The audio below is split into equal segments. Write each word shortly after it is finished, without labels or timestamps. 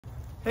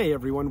Hey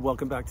everyone,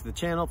 welcome back to the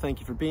channel. Thank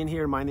you for being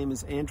here. My name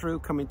is Andrew,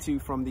 coming to you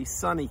from the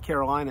sunny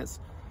Carolinas.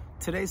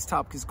 Today's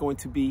topic is going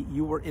to be,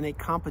 you were in a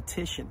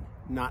competition,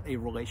 not a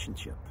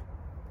relationship.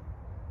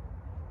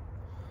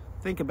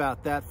 Think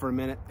about that for a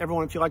minute.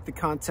 Everyone, if you like the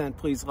content,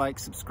 please like,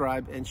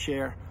 subscribe, and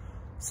share.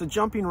 So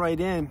jumping right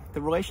in,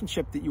 the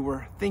relationship that you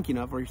were thinking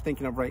of, or you're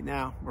thinking of right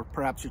now, or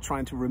perhaps you're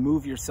trying to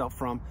remove yourself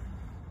from,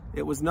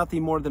 it was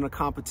nothing more than a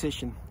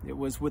competition. It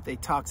was with a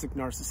toxic,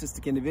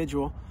 narcissistic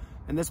individual.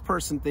 And this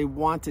person, they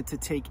wanted to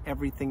take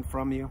everything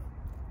from you.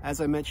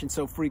 As I mentioned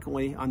so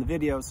frequently on the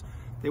videos,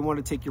 they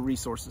want to take your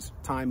resources,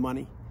 time,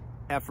 money,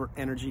 effort,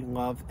 energy,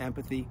 love,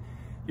 empathy,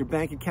 your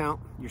bank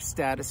account, your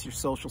status, your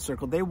social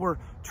circle. They were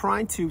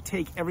trying to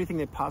take everything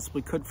they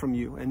possibly could from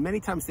you. And many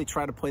times they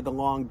try to play the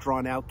long,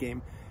 drawn-out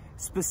game,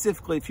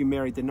 specifically if you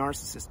married the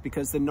narcissist,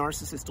 because the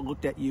narcissist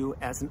looked at you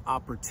as an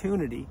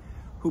opportunity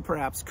who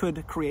perhaps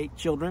could create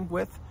children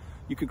with,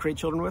 you could create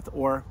children with,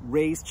 or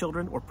raise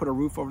children, or put a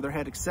roof over their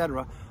head,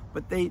 etc.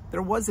 But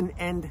there was an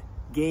end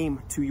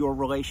game to your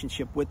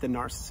relationship with the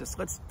narcissist.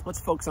 Let's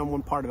focus on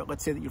one part of it.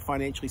 Let's say that you're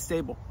financially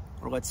stable,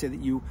 or let's say that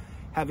you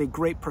have a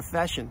great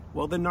profession.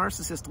 Well, the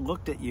narcissist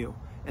looked at you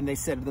and they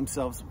said to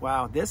themselves,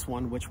 wow, this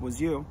one, which was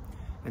you,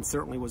 and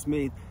certainly was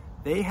me,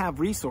 they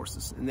have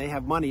resources and they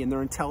have money and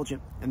they're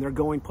intelligent and they're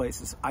going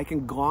places. I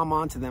can glom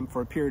onto them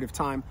for a period of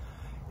time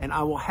and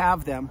I will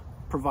have them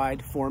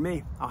provide for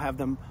me. I'll have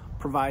them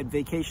provide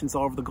vacations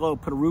all over the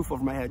globe, put a roof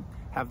over my head,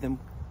 have them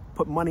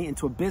put money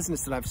into a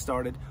business that I've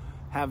started,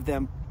 have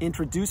them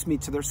introduce me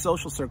to their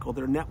social circle,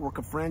 their network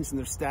of friends and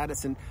their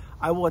status, and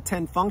I will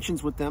attend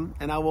functions with them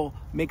and I will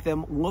make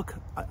them look,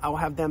 I'll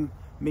have them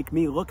make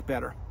me look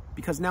better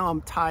because now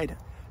I'm tied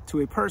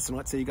to a person.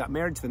 Let's say you got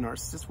married to the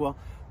narcissist. Well,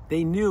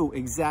 they knew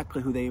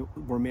exactly who they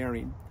were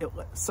marrying.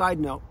 Side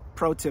note,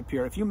 pro tip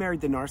here, if you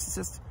married the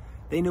narcissist,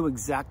 they knew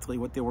exactly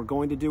what they were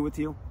going to do with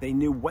you. They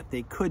knew what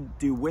they could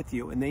do with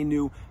you, and they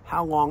knew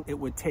how long it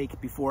would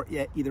take before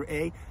either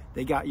A,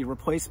 they got your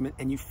replacement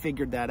and you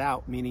figured that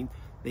out, meaning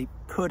they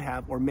could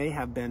have or may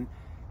have been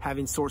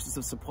having sources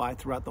of supply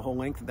throughout the whole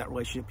length of that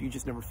relationship. You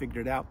just never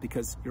figured it out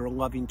because you're a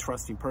loving,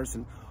 trusting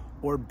person.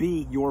 Or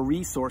B, your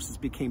resources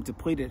became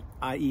depleted,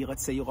 i.e.,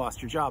 let's say you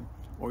lost your job,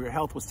 or your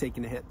health was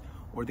taking a hit,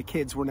 or the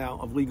kids were now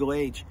of legal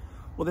age.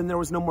 Well, then there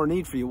was no more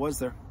need for you, was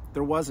there?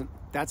 There wasn't.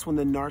 That's when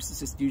the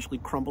narcissist usually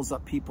crumbles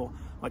up people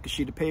like a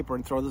sheet of paper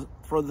and throws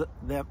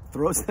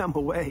them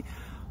away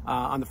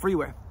on the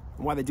freeway.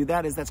 And why they do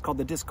that is that's called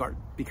the discard,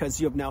 because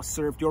you have now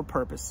served your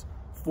purpose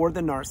for the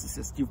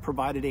narcissist. You've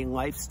provided a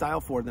lifestyle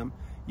for them.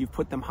 You've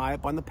put them high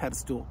up on the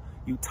pedestal.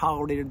 You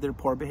tolerated their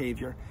poor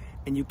behavior,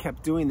 and you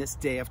kept doing this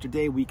day after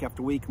day, week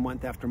after week,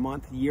 month after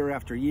month, year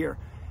after year.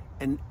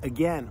 And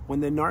again, when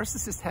the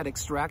narcissist had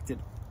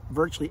extracted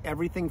virtually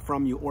everything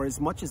from you, or as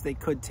much as they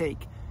could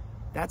take,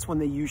 that's when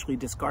they usually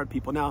discard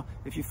people. Now,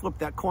 if you flip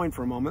that coin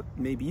for a moment,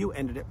 maybe you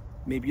ended it.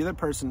 Maybe you're the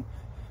person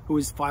who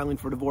is filing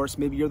for divorce.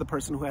 Maybe you're the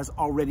person who has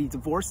already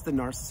divorced the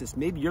narcissist.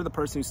 Maybe you're the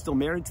person who's still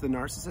married to the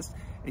narcissist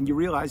and you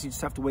realize you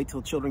just have to wait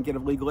till children get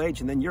of legal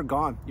age and then you're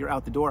gone, you're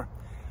out the door.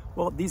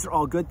 Well, these are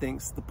all good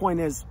things. The point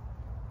is,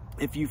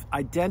 if you've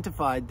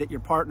identified that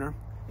your partner,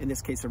 in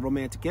this case a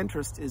romantic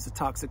interest, is a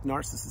toxic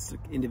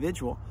narcissistic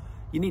individual,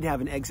 you need to have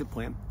an exit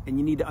plan, and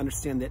you need to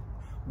understand that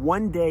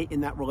one day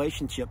in that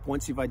relationship,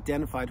 once you've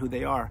identified who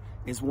they are,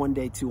 is one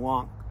day too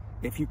long.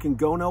 If you can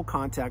go no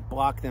contact,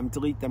 block them,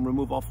 delete them,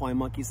 remove all flying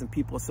monkeys and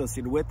people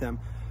associated with them,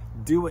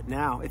 do it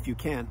now if you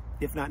can.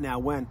 If not now,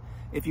 when?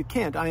 If you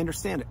can't, I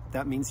understand it.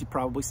 That means you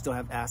probably still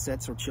have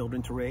assets or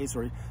children to raise,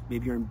 or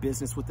maybe you're in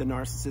business with the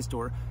narcissist,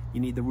 or you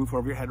need the roof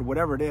over your head, or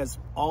whatever it is.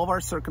 All of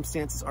our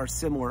circumstances are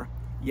similar,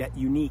 yet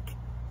unique.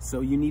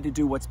 So you need to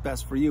do what's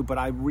best for you. But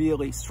I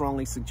really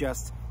strongly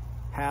suggest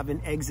have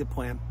an exit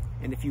plan.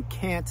 And if you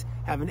can't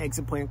have an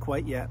exit plan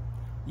quite yet,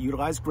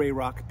 utilize gray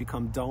rock,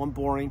 become dull and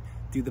boring,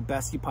 do the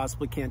best you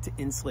possibly can to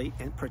insulate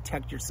and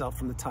protect yourself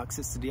from the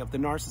toxicity of the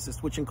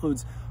narcissist, which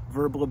includes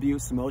verbal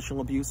abuse,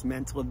 emotional abuse,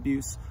 mental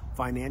abuse,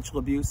 financial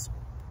abuse,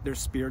 there's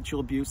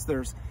spiritual abuse,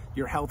 there's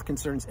your health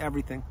concerns,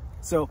 everything.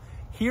 So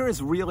here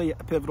is really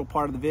a pivotal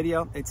part of the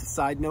video. It's a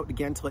side note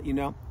again to let you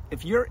know,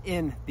 if you're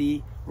in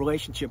the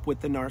relationship with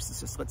the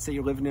narcissist, let's say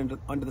you're living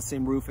under the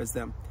same roof as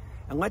them,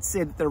 and let's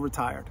say that they're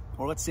retired,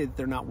 or let's say that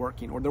they're not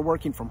working, or they're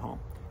working from home.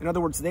 In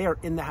other words, they are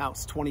in the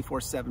house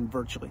 24/7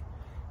 virtually.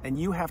 And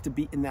you have to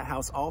be in that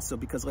house also,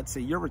 because let's say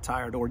you're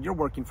retired, or you're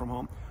working from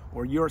home,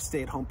 or you're a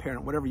stay-at-home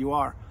parent, whatever you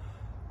are.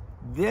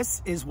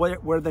 This is where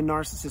the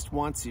narcissist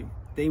wants you.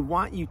 They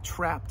want you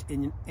trapped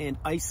and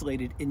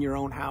isolated in your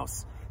own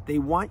house. They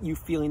want you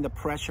feeling the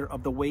pressure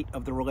of the weight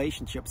of the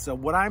relationship. So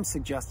what I'm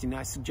suggesting,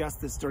 I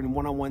suggest this during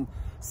one-on-one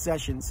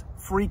sessions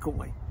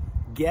frequently,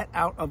 get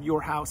out of your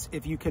house.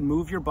 If you can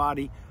move your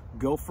body,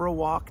 go for a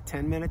walk,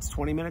 10 minutes,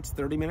 20 minutes,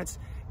 30 minutes,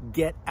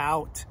 get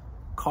out,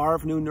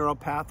 carve new neural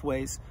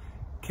pathways,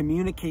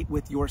 communicate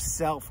with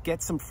yourself,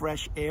 get some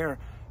fresh air,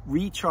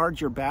 recharge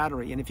your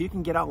battery. And if you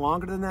can get out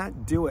longer than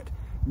that, do it.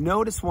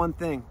 Notice one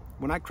thing,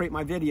 when I create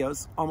my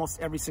videos, almost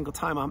every single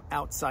time I'm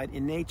outside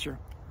in nature.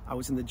 I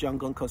was in the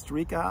jungle in Costa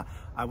Rica.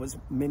 I was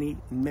many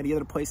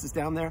other places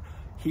down there.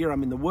 Here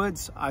I'm in the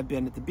woods. I've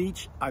been at the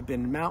beach. I've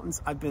been in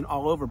mountains. I've been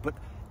all over. But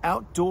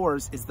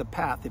outdoors is the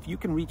path. If you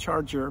can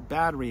recharge your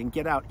battery and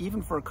get out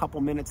even for a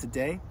couple minutes a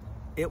day,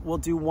 it will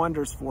do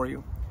wonders for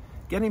you.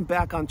 Getting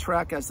back on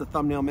track, as the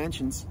thumbnail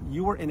mentions,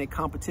 you are in a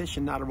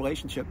competition, not a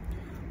relationship.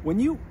 When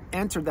you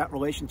entered that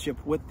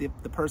relationship with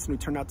the person who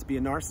turned out to be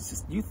a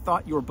narcissist, you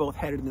thought you were both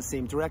headed in the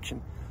same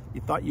direction.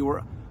 You thought you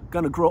were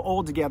going to grow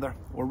old together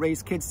or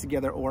raise kids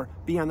together or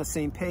be on the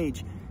same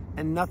page.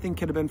 And nothing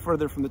could have been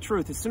further from the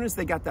truth. As soon as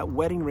they got that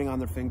wedding ring on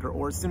their finger,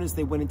 or as soon as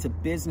they went into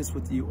business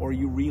with you, or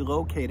you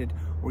relocated,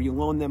 or you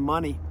loaned them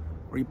money,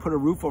 or you put a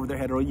roof over their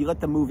head, or you let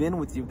them move in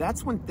with you,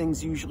 that's when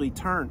things usually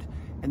turned.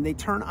 And they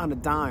turn on a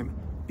dime,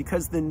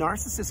 because the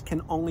narcissist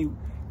can only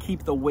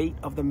keep the weight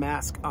of the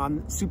mask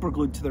on super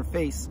glued to their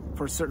face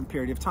for a certain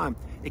period of time.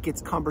 It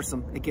gets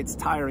cumbersome, it gets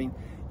tiring.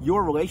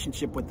 Your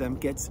relationship with them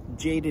gets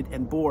jaded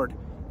and bored.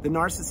 The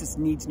narcissist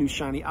needs new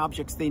shiny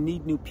objects. They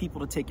need new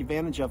people to take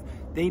advantage of.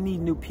 They need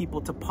new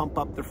people to pump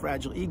up their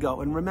fragile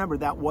ego. And remember,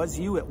 that was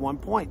you at one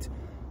point.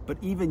 But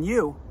even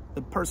you,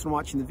 the person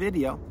watching the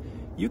video,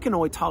 you can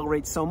only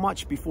tolerate so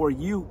much before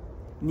you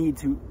need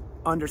to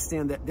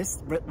understand that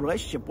this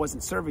relationship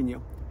wasn't serving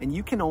you. And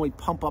you can only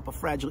pump up a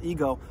fragile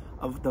ego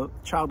of the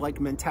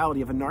childlike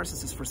mentality of a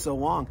narcissist for so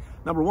long.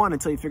 Number one,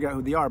 until you figure out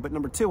who they are. But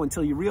number two,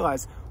 until you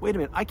realize, wait a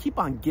minute, I keep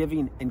on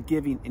giving and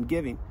giving and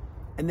giving.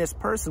 And this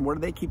person, what do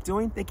they keep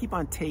doing? They keep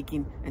on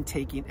taking and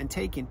taking and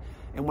taking.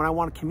 And when I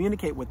want to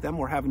communicate with them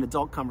or have an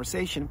adult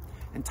conversation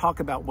and talk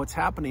about what's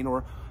happening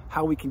or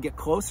how we can get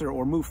closer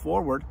or move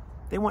forward,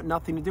 they want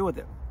nothing to do with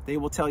it. They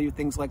will tell you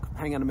things like,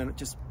 hang on a minute,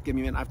 just give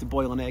me a minute, I have to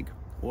boil an egg.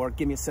 Or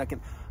give me a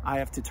second, I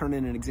have to turn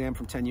in an exam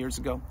from 10 years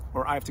ago.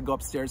 Or I have to go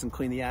upstairs and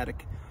clean the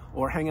attic.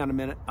 Or hang on a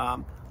minute,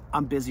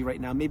 I'm busy right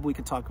now. Maybe we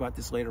could talk about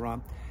this later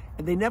on.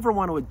 And they never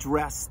want to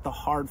address the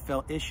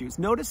heartfelt issues.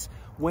 Notice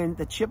when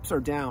the chips are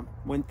down,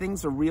 when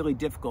things are really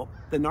difficult,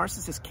 the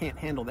narcissist can't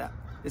handle that.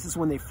 This is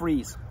when they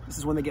freeze. This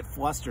is when they get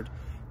flustered.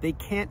 They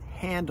can't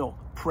handle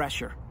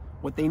pressure.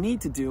 What they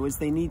need to do is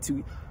they need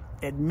to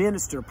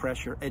administer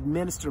pressure,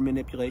 administer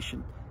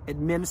manipulation,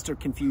 administer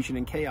confusion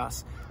and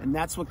chaos. And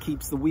that's what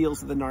keeps the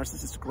wheels of the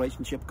narcissistic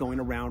relationship going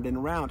around and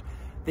around.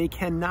 They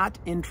cannot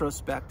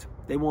introspect.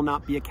 They will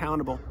not be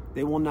accountable.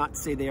 They will not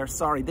say they are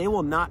sorry. They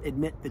will not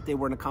admit that they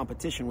were in a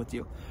competition with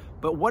you.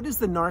 But what does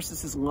the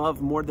narcissist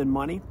love more than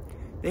money?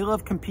 They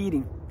love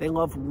competing. They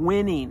love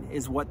winning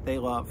is what they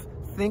love.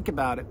 Think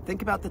about it.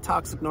 Think about the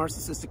toxic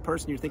narcissistic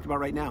person you're thinking about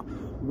right now.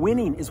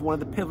 Winning is one of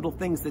the pivotal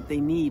things that they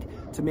need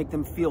to make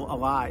them feel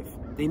alive.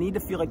 They need to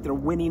feel like they're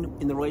winning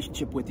in the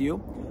relationship with you,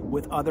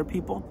 with other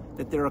people,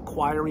 that they're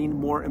acquiring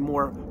more and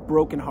more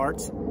broken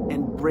hearts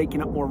and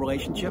breaking up more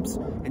relationships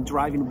and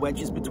driving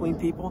wedges between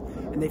people.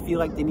 And they feel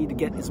like they need to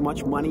get as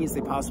much money as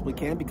they possibly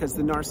can because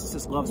the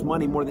narcissist loves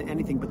money more than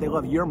anything, but they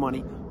love your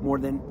money more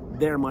than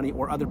their money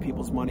or other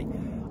people's money.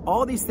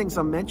 All these things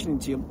I'm mentioning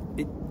to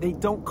you, they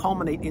don't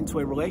culminate into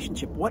a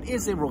relationship. What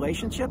is a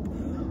relationship?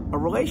 A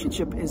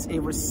relationship is a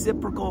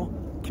reciprocal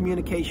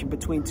communication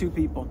between two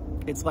people.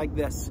 It's like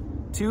this.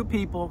 Two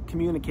people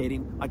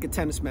communicating like a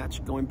tennis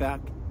match, going back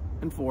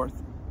and forth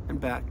and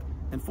back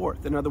and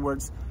forth. In other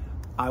words,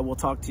 I will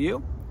talk to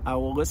you, I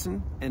will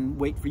listen and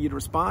wait for you to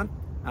respond.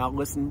 I'll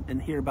listen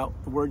and hear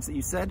about the words that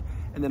you said,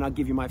 and then I'll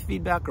give you my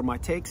feedback or my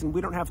takes, and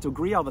we don't have to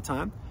agree all the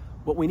time.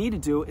 What we need to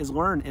do is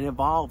learn and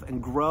evolve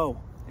and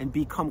grow and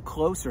become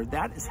closer.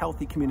 That is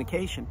healthy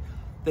communication.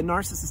 The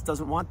narcissist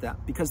doesn't want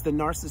that because the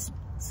narcissist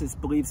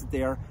believes that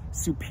they are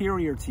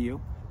superior to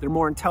you, they're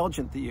more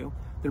intelligent than you,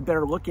 they're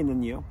better looking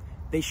than you,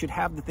 they should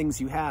have the things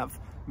you have.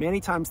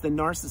 Many times the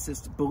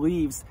narcissist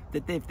believes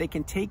that if they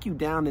can take you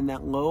down in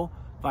that low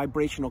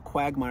vibrational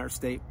quagmire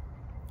state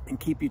and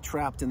keep you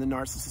trapped in the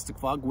narcissistic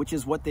fog, which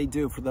is what they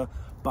do for the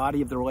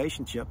body of the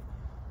relationship,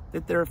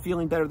 that they're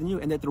feeling better than you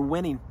and that they're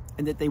winning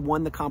and that they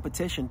won the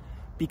competition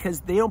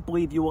because they don't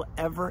believe you will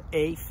ever,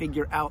 A,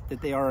 figure out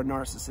that they are a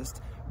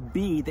narcissist,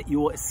 B, that you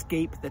will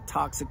escape the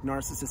toxic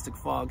narcissistic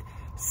fog,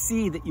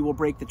 C, that you will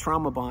break the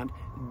trauma bond,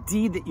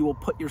 D, that you will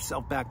put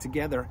yourself back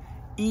together,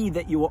 E,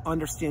 that you will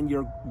understand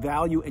your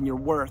value and your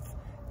worth,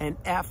 and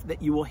F,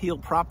 that you will heal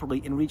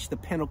properly and reach the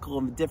pinnacle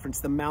of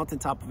indifference, the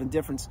mountaintop of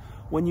indifference,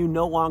 when you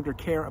no longer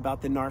care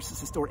about the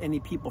narcissist or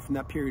any people from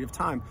that period of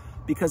time.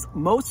 Because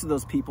most of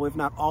those people, if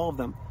not all of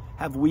them,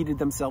 have weeded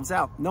themselves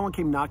out. No one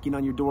came knocking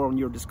on your door when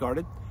you were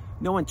discarded.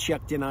 No one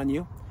checked in on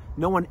you.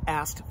 No one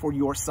asked for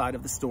your side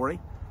of the story.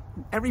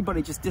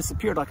 Everybody just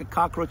disappeared like a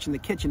cockroach in the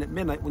kitchen at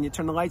midnight when you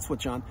turn the light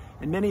switch on.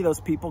 And many of those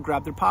people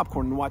grab their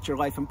popcorn and watch your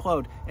life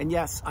implode. And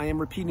yes, I am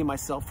repeating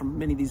myself from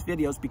many of these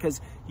videos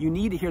because you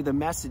need to hear the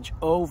message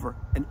over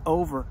and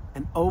over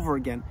and over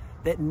again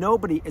that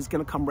nobody is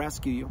going to come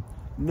rescue you.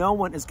 No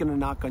one is going to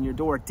knock on your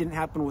door. It didn't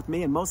happen with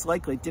me, and most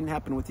likely it didn't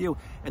happen with you.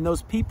 And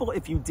those people,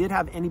 if you did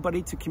have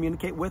anybody to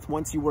communicate with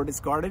once you were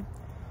discarded,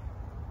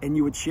 and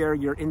you would share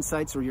your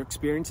insights or your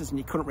experiences and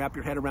you couldn't wrap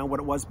your head around what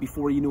it was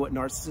before you knew what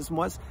narcissism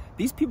was,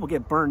 these people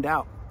get burned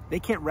out.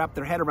 They can't wrap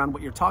their head around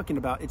what you're talking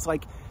about. It's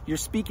like you're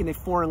speaking a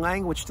foreign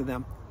language to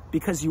them.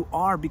 because you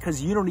are,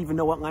 because you don't even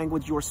know what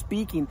language you're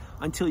speaking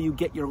until you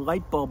get your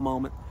light bulb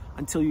moment,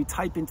 until you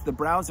type into the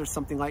browser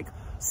something like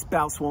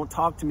spouse won't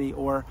talk to me,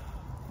 or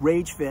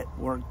rage fit,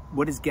 or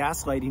what is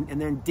gaslighting,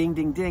 and then ding,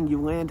 ding, ding,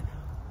 you land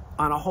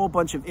on a whole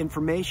bunch of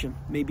information.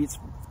 Maybe it's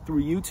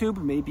through YouTube,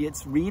 maybe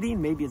it's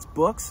reading, maybe it's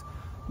books,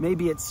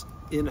 maybe it's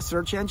in a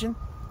search engine.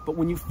 But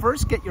when you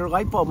first get your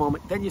light bulb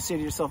moment, then you say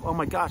to yourself, oh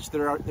my gosh,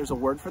 there's a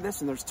word for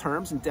this, and there's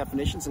terms and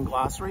definitions and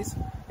glossaries.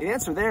 The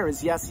answer there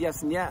is yes,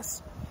 yes, and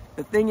yes.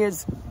 The thing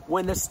is,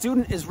 when the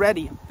student is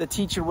ready, the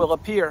teacher will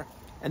appear.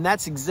 And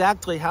that's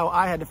exactly how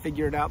I had to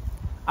figure it out.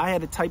 I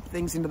had to type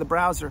things into the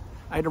browser.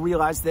 I had to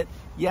realize that,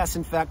 yes,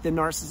 in fact, the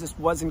narcissist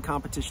was in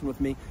competition with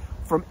me,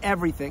 from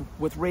everything,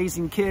 with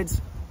raising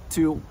kids,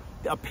 to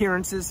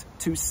appearances,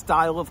 to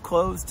style of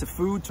clothes, to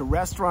food, to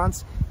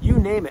restaurants, you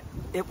name it.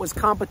 It was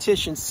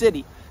competition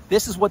city.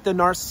 This is what the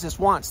narcissist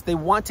wants. They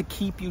want to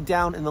keep you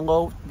down in the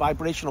low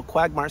vibrational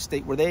quagmire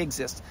state where they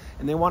exist.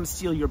 And they want to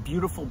steal your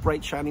beautiful,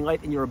 bright, shining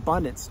light and your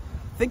abundance.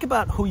 Think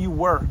about who you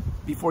were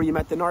before you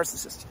met the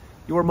narcissist.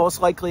 You were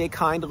most likely a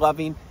kind,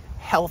 loving,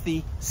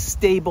 healthy,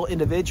 stable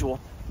individual.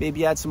 Maybe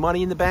you had some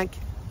money in the bank.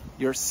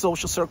 Your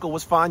social circle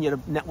was fine. You had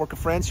a network of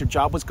friends. Your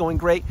job was going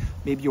great.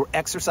 Maybe you were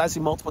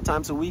exercising multiple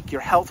times a week.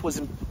 Your health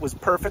was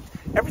perfect.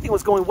 Everything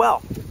was going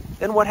well.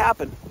 Then what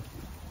happened?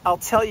 I'll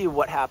tell you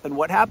what happened.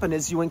 What happened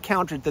is you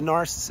encountered the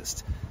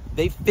narcissist.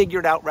 They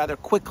figured out rather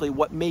quickly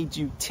what made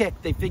you tick.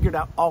 They figured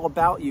out all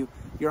about you,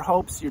 your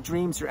hopes, your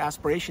dreams, your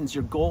aspirations,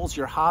 your goals,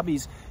 your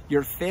hobbies,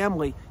 your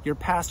family, your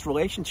past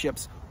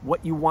relationships,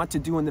 what you want to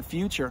do in the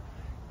future.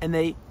 And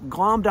they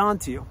glommed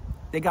onto you.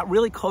 They got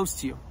really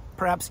close to you,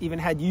 perhaps even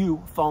had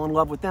you fall in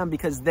love with them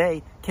because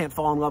they can't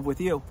fall in love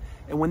with you.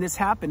 And when this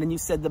happened and you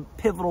said the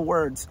pivotal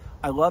words,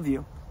 I love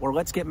you, or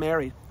let's get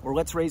married, or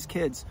let's raise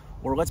kids,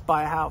 or let's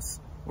buy a house,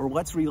 or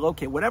let's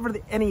relocate, whatever,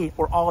 any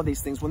or all of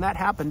these things, when that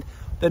happened,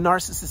 the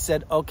narcissist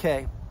said,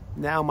 okay,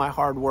 now my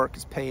hard work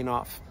is paying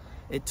off.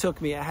 It took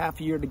me a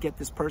half year to get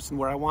this person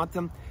where I want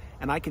them,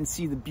 and I can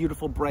see the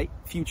beautiful, bright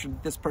future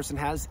that this person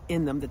has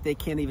in them that they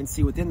can't even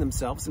see within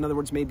themselves. In other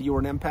words, maybe you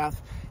were an empath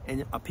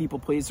and a people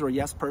pleaser or a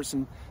yes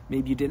person.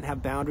 Maybe you didn't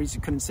have boundaries.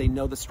 You couldn't say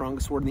no, the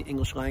strongest word in the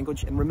English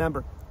language. And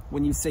remember,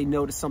 when you say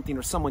no to something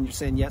or someone, you're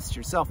saying yes to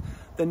yourself.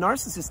 The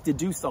narcissist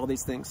deduced all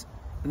these things.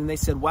 And then they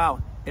said,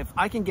 wow, if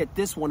I can get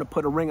this one to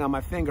put a ring on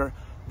my finger,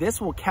 this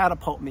will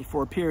catapult me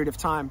for a period of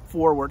time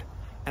forward.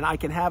 And I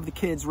can have the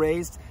kids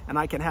raised, and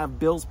I can have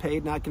bills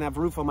paid, and I can have a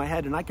roof on my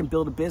head, and I can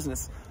build a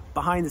business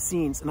behind the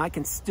scenes, and I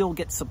can still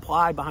get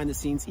supply behind the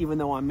scenes even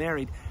though I'm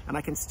married, and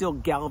I can still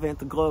gallivant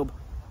the globe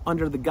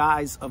under the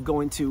guise of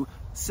going to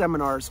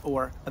seminars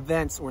or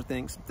events or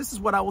things. This is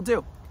what I will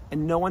do,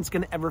 and no one's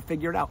going to ever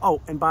figure it out.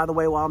 Oh, and by the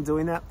way, while I'm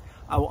doing that,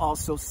 I will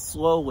also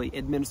slowly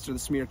administer the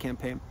smear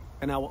campaign,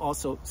 and I will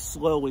also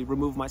slowly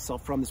remove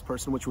myself from this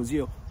person, which was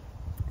you.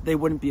 They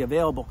wouldn't be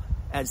available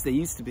as they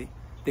used to be.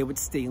 They would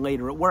stay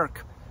later at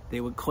work.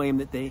 They would claim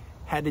that they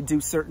had to do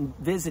certain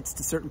visits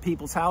to certain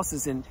people's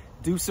houses and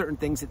do certain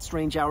things at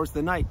strange hours of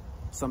the night.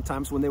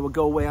 Sometimes when they would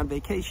go away on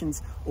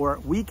vacations or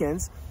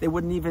weekends, they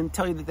wouldn't even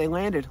tell you that they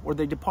landed or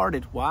they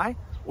departed. Why?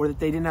 Or that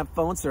they didn't have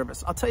phone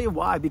service. I'll tell you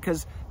why,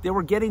 because they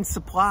were getting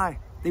supply.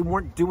 They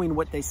weren't doing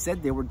what they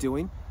said they were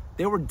doing.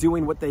 They were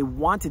doing what they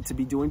wanted to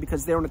be doing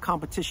because they were in a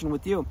competition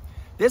with you.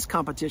 This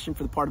competition,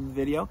 for the part of the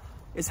video,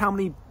 is how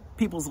many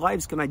people's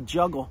lives can I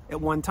juggle at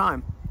one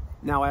time.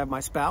 Now I have my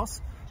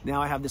spouse.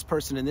 Now I have this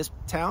person in this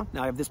town.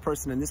 Now I have this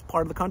person in this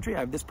part of the country. I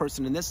have this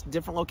person in this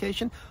different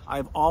location. I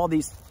have all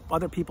these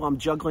other people I'm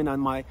juggling on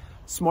my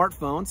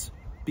smartphones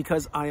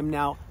because I am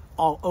now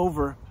all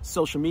over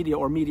social media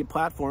or media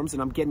platforms,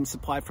 and I'm getting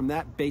supply from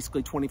that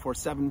basically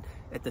 24/7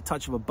 at the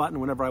touch of a button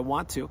whenever I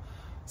want to.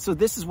 So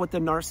this is what the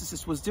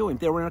narcissist was doing.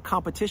 They were in a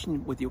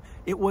competition with you.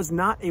 It was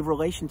not a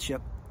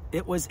relationship.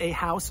 It was a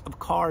house of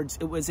cards.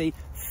 It was a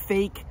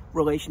fake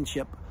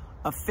relationship,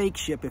 a fake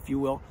ship, if you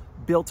will,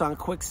 built on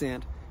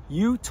quicksand.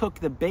 You took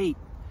the bait.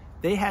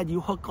 They had you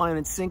hook, line,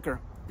 and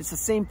sinker. It's the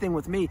same thing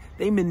with me.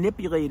 They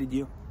manipulated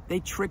you. They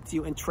tricked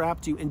you and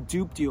trapped you and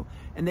duped you.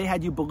 And they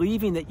had you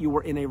believing that you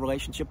were in a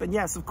relationship. And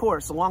yes, of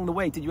course, along the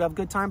way, did you have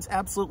good times?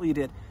 Absolutely you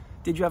did.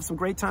 Did you have some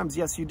great times?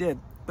 Yes, you did.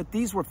 But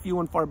these were few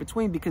and far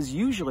between because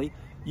usually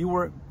you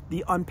were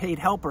the unpaid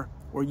helper,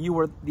 or you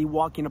were the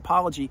walking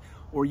apology,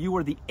 or you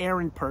were the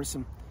errand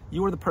person.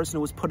 You were the person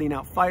who was putting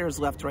out fires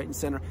left, right, and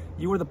center.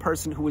 You were the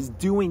person who was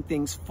doing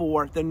things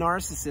for the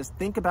narcissist.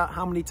 Think about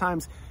how many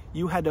times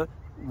you had to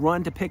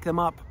run to pick them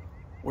up,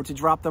 or to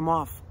drop them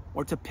off,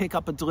 or to pick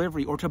up a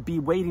delivery, or to be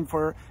waiting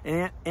for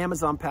an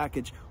Amazon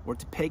package, or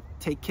to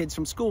take kids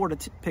from school, or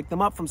to pick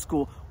them up from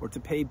school, or to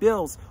pay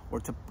bills, or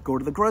to go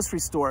to the grocery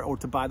store, or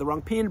to buy the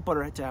wrong peanut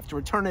butter, to have to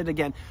return it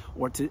again,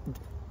 or to...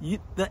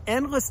 the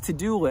endless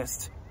to-do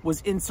list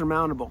was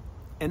insurmountable.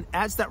 And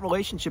as that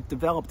relationship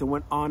developed and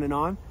went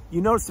on,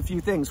 you noticed a few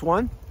things.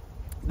 One,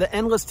 the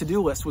endless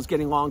to-do list was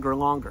getting longer and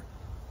longer.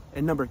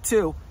 And number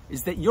two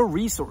is that your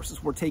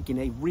resources were taking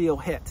a real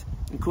hit,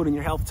 including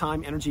your health,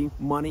 time, energy,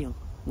 money,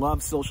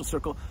 love, social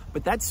circle.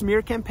 But that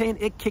smear campaign,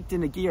 it kicked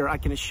into gear, I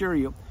can assure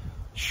you,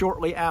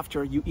 shortly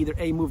after you either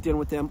A, moved in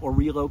with them or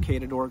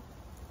relocated, or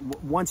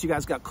once you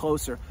guys got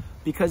closer,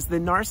 because the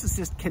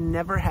narcissist can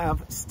never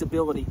have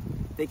stability.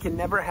 They can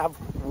never have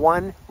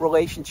one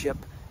relationship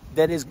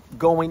that is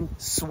going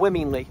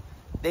swimmingly.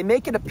 They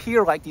make it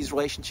appear like these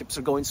relationships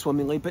are going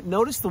swimmingly, but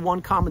notice the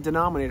one common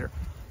denominator.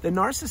 The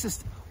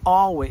narcissist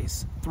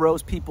always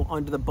throws people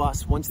under the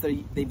bus once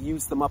they've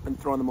used them up and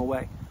thrown them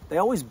away. They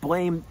always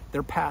blame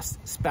their past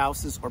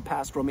spouses or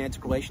past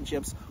romantic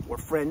relationships or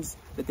friends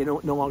that they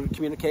don't no longer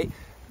communicate.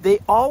 They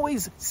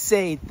always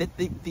say that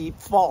the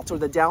fault or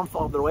the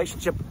downfall of the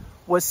relationship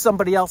was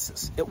somebody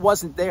else's. It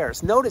wasn't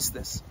theirs. Notice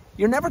this.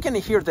 You're never going to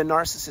hear the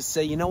narcissist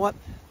say, you know what,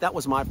 that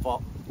was my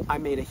fault. I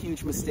made a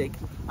huge mistake.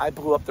 I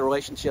blew up the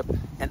relationship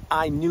and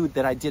I knew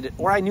that I did it.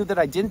 Or I knew that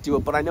I didn't do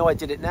it, but I know I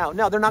did it now.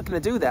 No, they're not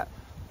going to do that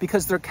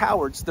because they're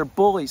cowards. They're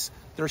bullies.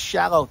 They're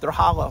shallow. They're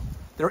hollow.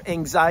 They're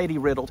anxiety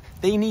riddled.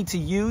 They need to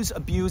use,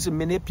 abuse, and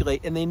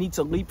manipulate, and they need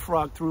to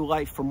leapfrog through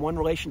life from one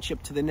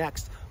relationship to the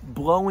next,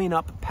 blowing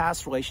up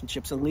past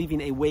relationships and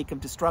leaving a wake of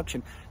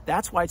destruction.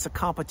 That's why it's a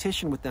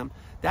competition with them.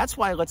 That's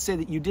why, let's say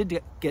that you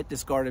did get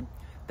discarded,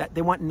 that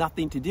they want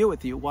nothing to do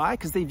with you. Why?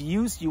 Because they've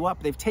used you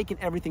up. They've taken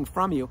everything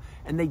from you,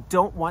 and they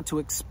don't want to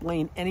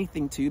explain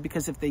anything to you,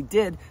 because if they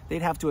did,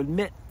 they'd have to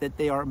admit that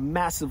they are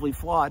massively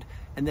flawed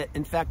and that,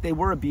 in fact, they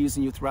were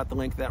abusing you throughout the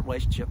length of that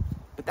relationship.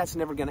 But that's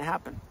never going to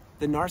happen.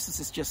 The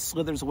narcissist just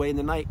slithers away in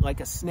the night like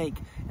a snake,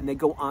 and they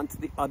go on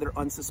to the other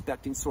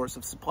unsuspecting source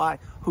of supply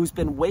who's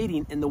been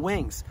waiting in the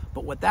wings.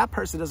 But what that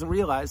person doesn't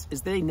realize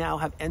is they now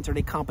have entered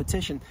a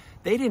competition.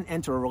 They didn't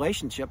enter a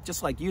relationship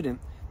just like you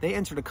didn't. They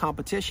entered a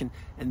competition,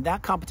 and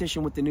that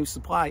competition with the new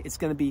supply, it's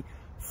going to be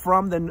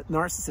from the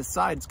narcissist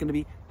side. It's going to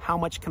be, how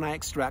much can I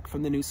extract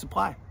from the new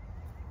supply?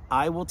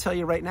 I will tell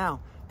you right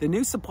now, the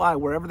new supply,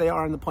 wherever they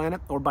are on the planet,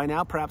 or by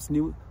now perhaps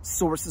new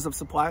sources of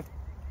supply,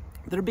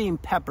 they're being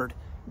peppered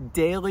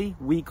daily,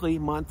 weekly,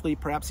 monthly,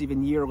 perhaps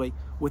even yearly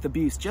with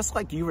abuse, just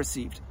like you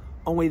received.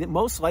 Only that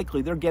most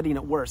likely they're getting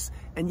it worse.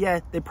 And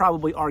yet they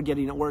probably are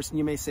getting it worse. And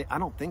you may say, I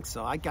don't think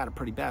so. I got it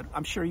pretty bad.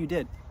 I'm sure you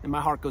did. And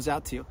my heart goes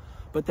out to you.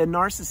 But the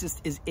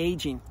narcissist is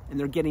aging, and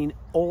they're getting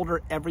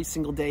older every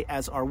single day,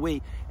 as are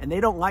we. And they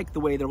don't like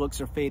the way their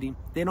looks are fading.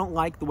 They don't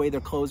like the way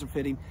their clothes are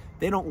fitting.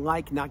 They don't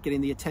like not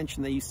getting the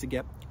attention they used to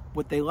get.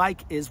 What they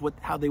like is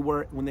how they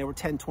were when they were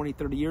 10, 20,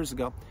 30 years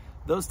ago.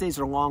 Those days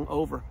are long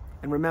over.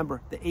 And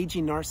remember, the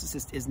aging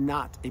narcissist is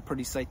not a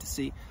pretty sight to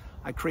see.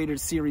 I created a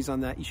series on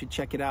that. You should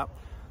check it out.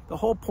 The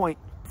whole point,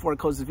 before I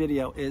close the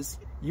video, is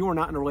you are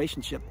not in a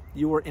relationship.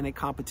 You were in a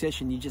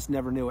competition. You just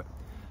never knew it.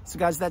 So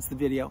guys, that's the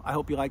video. I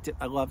hope you liked it.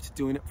 I loved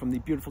doing it from the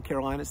beautiful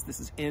Carolinas. This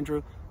is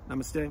Andrew.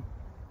 Namaste.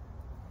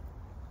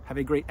 Have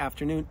a great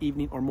afternoon,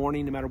 evening, or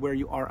morning, no matter where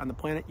you are on the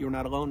planet. You're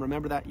not alone.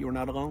 Remember that. You are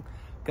not alone.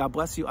 God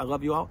bless you. I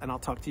love you all, and I'll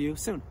talk to you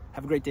soon.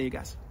 Have a great day, you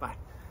guys. Bye.